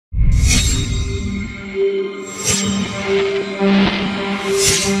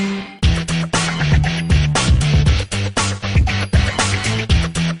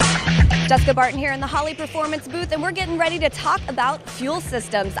Jessica Barton here in the Holley Performance booth, and we're getting ready to talk about fuel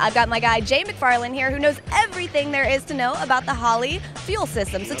systems. I've got my guy Jay McFarland here who knows everything there is to know about the Holley fuel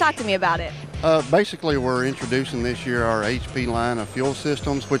system. So talk to me about it. Basically, we're introducing this year our HP line of fuel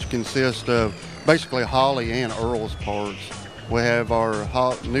systems, which consist of basically Holley and Earl's parts. We have our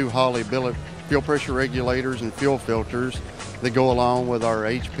new Holley Billet fuel pressure regulators and fuel filters that go along with our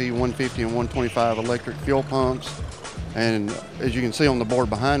HP 150 and 125 electric fuel pumps. And as you can see on the board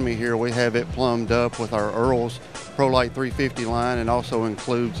behind me here, we have it plumbed up with our Earl's ProLite 350 line, and also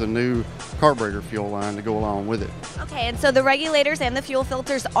includes a new carburetor fuel line to go along with it. Okay, and so the regulators and the fuel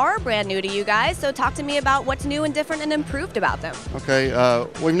filters are brand new to you guys, so talk to me about what's new and different and improved about them. Okay,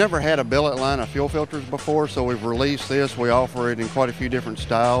 we've never had a billet line of fuel filters before, so we've released this. We offer it in quite a few different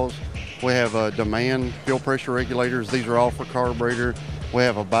styles. We have demand fuel pressure regulators. These are all for carburetor. We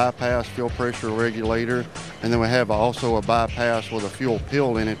have a bypass fuel pressure regulator, and then we have also a bypass with a fuel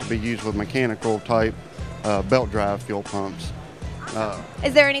pill in it to be used with mechanical type belt drive fuel pumps.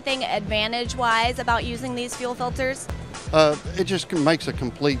 Is there anything advantage-wise about using these fuel filters? It just makes a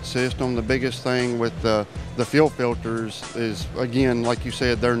complete system. The biggest thing with the fuel filters is, again, like you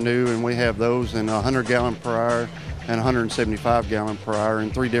said, they're new, and we have those in 100 gallon per hour and 175 gallon per hour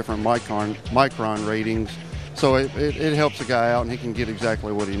in 3 different micron ratings. So it helps the guy out, and he can get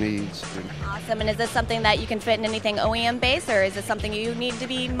exactly what he needs. Awesome. And is this something that you can fit in anything OEM based, or is this something you need to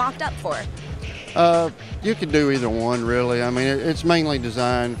be mocked up for? You can do either one, really. I mean, it's mainly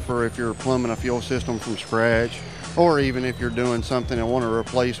designed for if you're plumbing a fuel system from scratch, or even if you're doing something and want to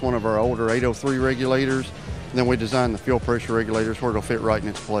replace one of our older 803 regulators, then we design the fuel pressure regulators where it'll fit right in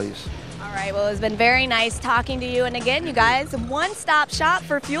its place. All right, well, it's been very nice talking to you. And again, you guys, one-stop shop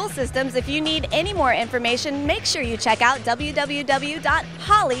for fuel systems. If you need any more information, make sure you check out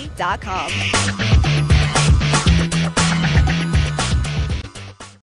www.holley.com.